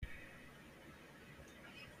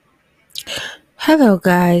Hello,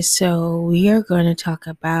 guys. So, we are going to talk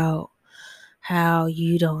about how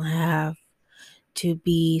you don't have to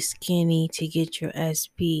be skinny to get your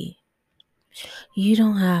SP. You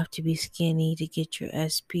don't have to be skinny to get your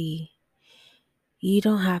SP. You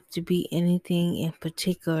don't have to be anything in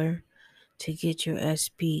particular to get your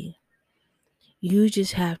SP. You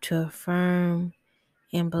just have to affirm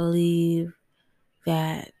and believe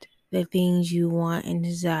that the things you want and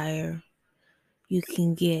desire you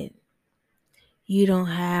can get. You don't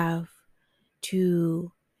have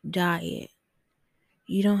to diet.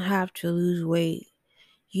 You don't have to lose weight.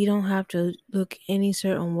 You don't have to look any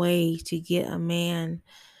certain way to get a man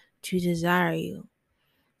to desire you.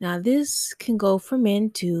 Now, this can go for men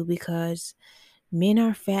too, because men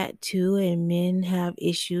are fat too, and men have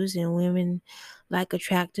issues, and women like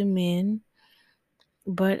attractive men.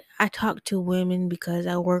 But I talk to women because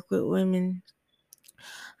I work with women.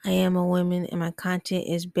 I am a woman, and my content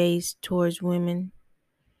is based towards women.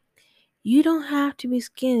 You don't have to be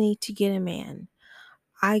skinny to get a man.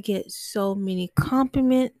 I get so many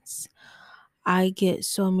compliments. I get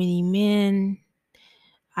so many men.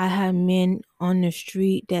 I have men on the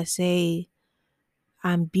street that say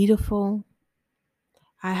I'm beautiful.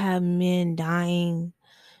 I have men dying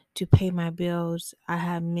to pay my bills. I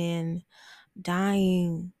have men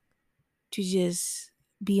dying to just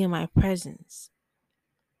be in my presence.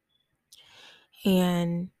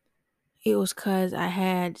 And it was because I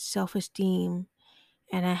had self esteem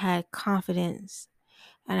and I had confidence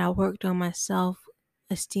and I worked on my self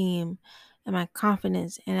esteem and my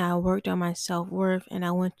confidence and I worked on my self worth and I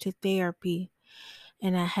went to therapy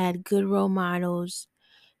and I had good role models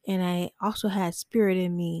and I also had spirit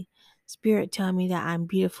in me. Spirit telling me that I'm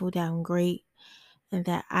beautiful, that I'm great, and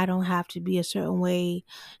that I don't have to be a certain way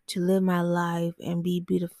to live my life and be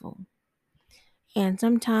beautiful. And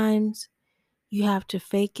sometimes you have to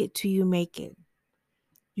fake it till you make it.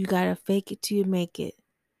 You gotta fake it till you make it.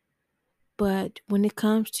 But when it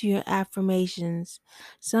comes to your affirmations,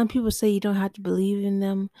 some people say you don't have to believe in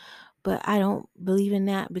them, but I don't believe in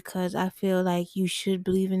that because I feel like you should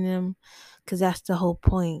believe in them because that's the whole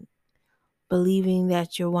point. Believing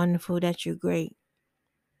that you're wonderful, that you're great.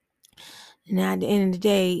 And at the end of the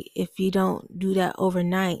day, if you don't do that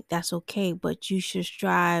overnight, that's okay, but you should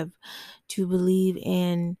strive to believe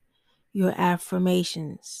in your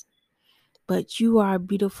affirmations. But you are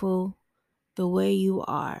beautiful the way you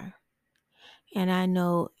are. And I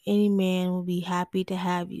know any man will be happy to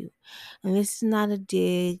have you. And this is not a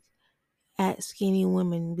dig at skinny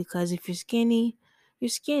women because if you're skinny, you're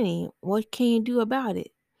skinny. What can you do about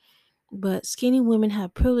it? But skinny women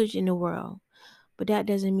have privilege in the world. But that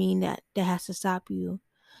doesn't mean that has to stop you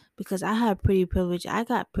because I have pretty privilege. I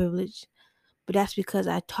got privilege, but that's because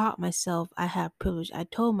I taught myself I have privilege. I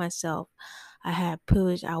told myself I had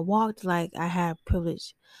privilege. I walked like I had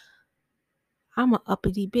privilege. I'm an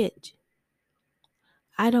uppity bitch.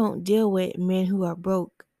 I don't deal with men who are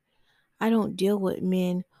broke. I don't deal with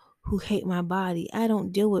men who hate my body. I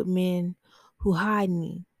don't deal with men who hide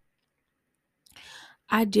me.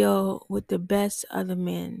 I deal with the best of the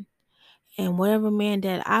men. And whatever man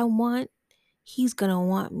that I want, he's going to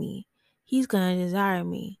want me. He's going to desire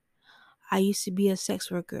me. I used to be a sex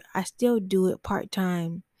worker. I still do it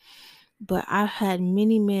part-time. But I've had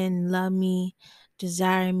many men love me,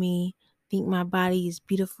 desire me, think my body is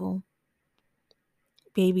beautiful.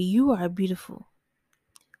 Baby, you are beautiful.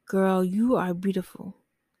 Girl, you are beautiful.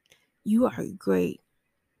 You are great.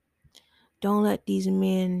 Don't let these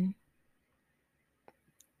men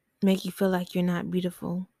make you feel like you're not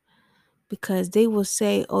beautiful. Because they will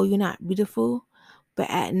say, oh, you're not beautiful. But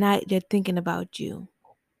at night, they're thinking about you.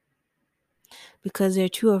 Because they're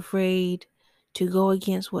too afraid to go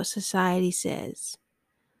against what society says.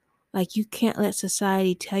 Like, you can't let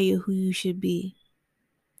society tell you who you should be.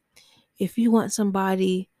 If you want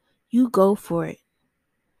somebody, you go for it.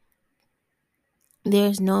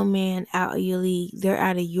 There's no man out of your league. They're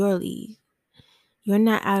out of your league. You're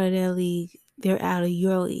not out of their league. They're out of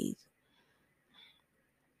your league.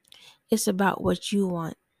 It's about what you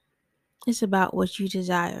want. It's about what you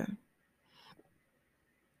desire.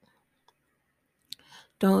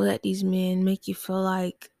 Don't let these men make you feel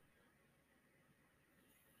like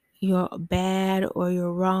you're bad or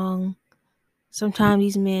you're wrong. Sometimes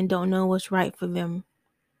these men don't know what's right for them.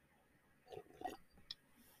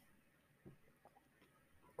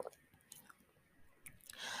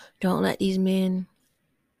 Don't let these men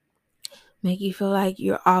make you feel like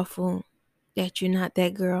you're awful, that you're not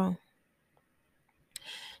that girl.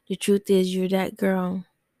 The truth is, you're that girl,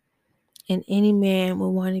 and any man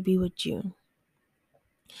will want to be with you.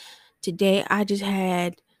 Today, I just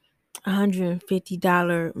had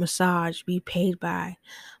 $150 massage be paid by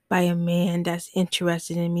a man that's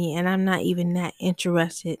interested in me, and I'm not even that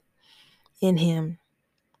interested in him.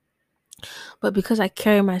 But because I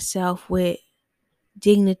carry myself with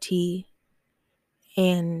dignity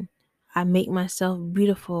and I make myself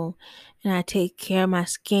beautiful and I take care of my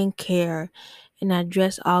skincare and I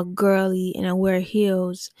dress all girly and I wear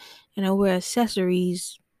heels and I wear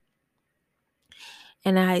accessories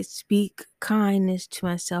and I speak kindness to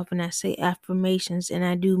myself and I say affirmations and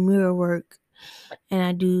I do mirror work and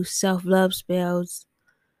I do self-love spells,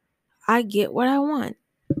 I get what I want.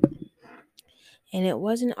 And it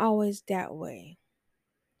wasn't always that way.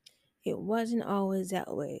 It wasn't always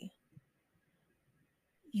that way.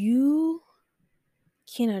 You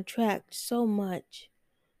can attract so much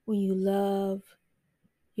when you love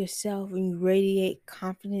yourself, when you radiate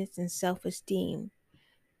confidence and self-esteem.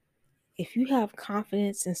 If you have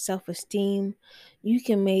confidence and self-esteem, you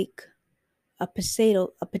can make a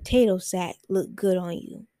potato sack look good on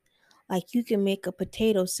you. Like you can make a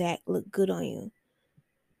potato sack look good on you.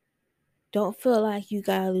 Don't feel like you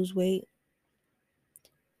gotta lose weight.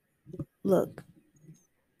 Look,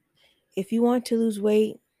 if you want to lose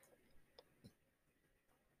weight,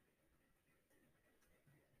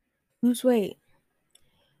 lose weight.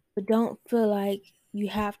 But don't feel like you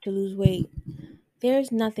have to lose weight.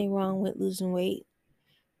 There's nothing wrong with losing weight.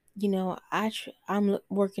 You know, I'm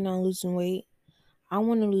working on losing weight. I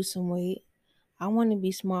want to lose some weight. I want to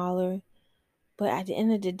be smaller. But at the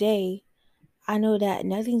end of the day, I know that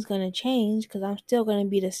nothing's going to change because I'm still going to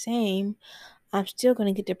be the same. I'm still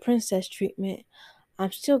going to get the princess treatment.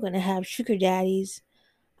 I'm still going to have sugar daddies.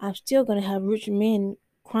 I'm still going to have rich men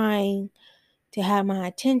crying to have my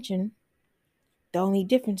attention. The only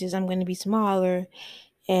difference is I'm going to be smaller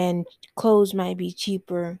and clothes might be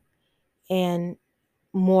cheaper and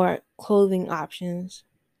more clothing options.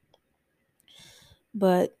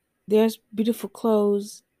 But there's beautiful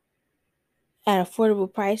clothes at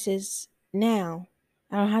affordable prices now.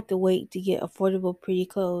 I don't have to wait to get affordable, pretty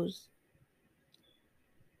clothes.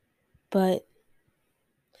 But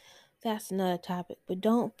that's another topic. But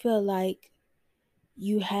don't feel like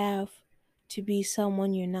you have to be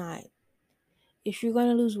someone you're not. If you're going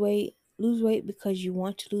to lose weight because you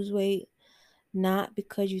want to lose weight, not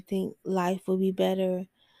because you think life will be better,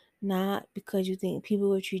 not because you think people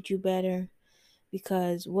will treat you better,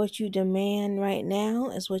 because what you demand right now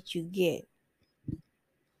is what you get.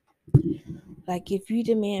 Like if you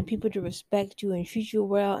demand people to respect you and treat you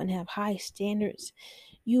well and have high standards,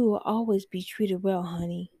 you will always be treated well,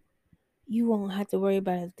 honey. You won't have to worry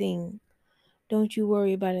about a thing. Don't you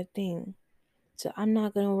worry about a thing. So I'm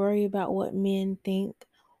not going to worry about what men think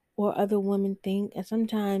or other women think. And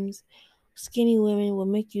sometimes skinny women will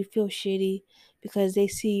make you feel shitty because they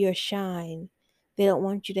see your shine. They don't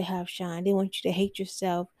want you to have shine. They want you to hate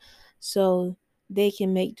yourself so they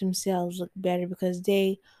can make themselves look better because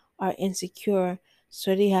they are insecure.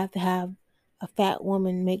 So they have to have a fat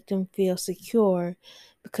woman make them feel secure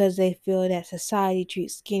because they feel that society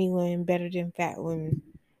treats skinny women better than fat women.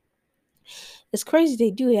 It's crazy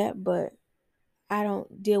they do that, but I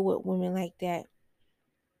don't deal with women like that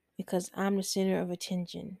because I'm the center of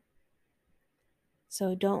attention.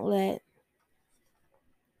 So don't let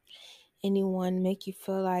anyone make you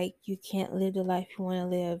feel like you can't live the life you want to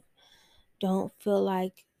live. Don't feel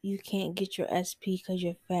like you can't get your SP because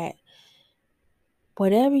you're fat.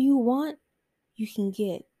 Whatever you want, you can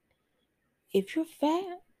get. If you're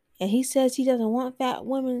fat and he says he doesn't want fat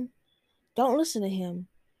women, don't listen to him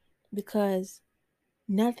because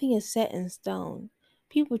nothing is set in stone.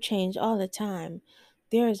 People change all the time.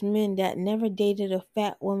 There's men that never dated a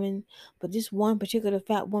fat woman, but this one particular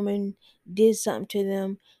fat woman did something to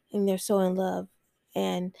them and they're so in love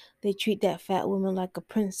and they treat that fat woman like a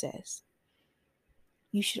princess.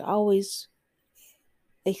 You should always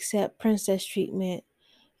accept princess treatment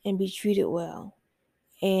and be treated well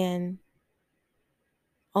and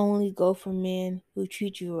only go for men who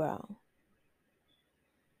treat you well.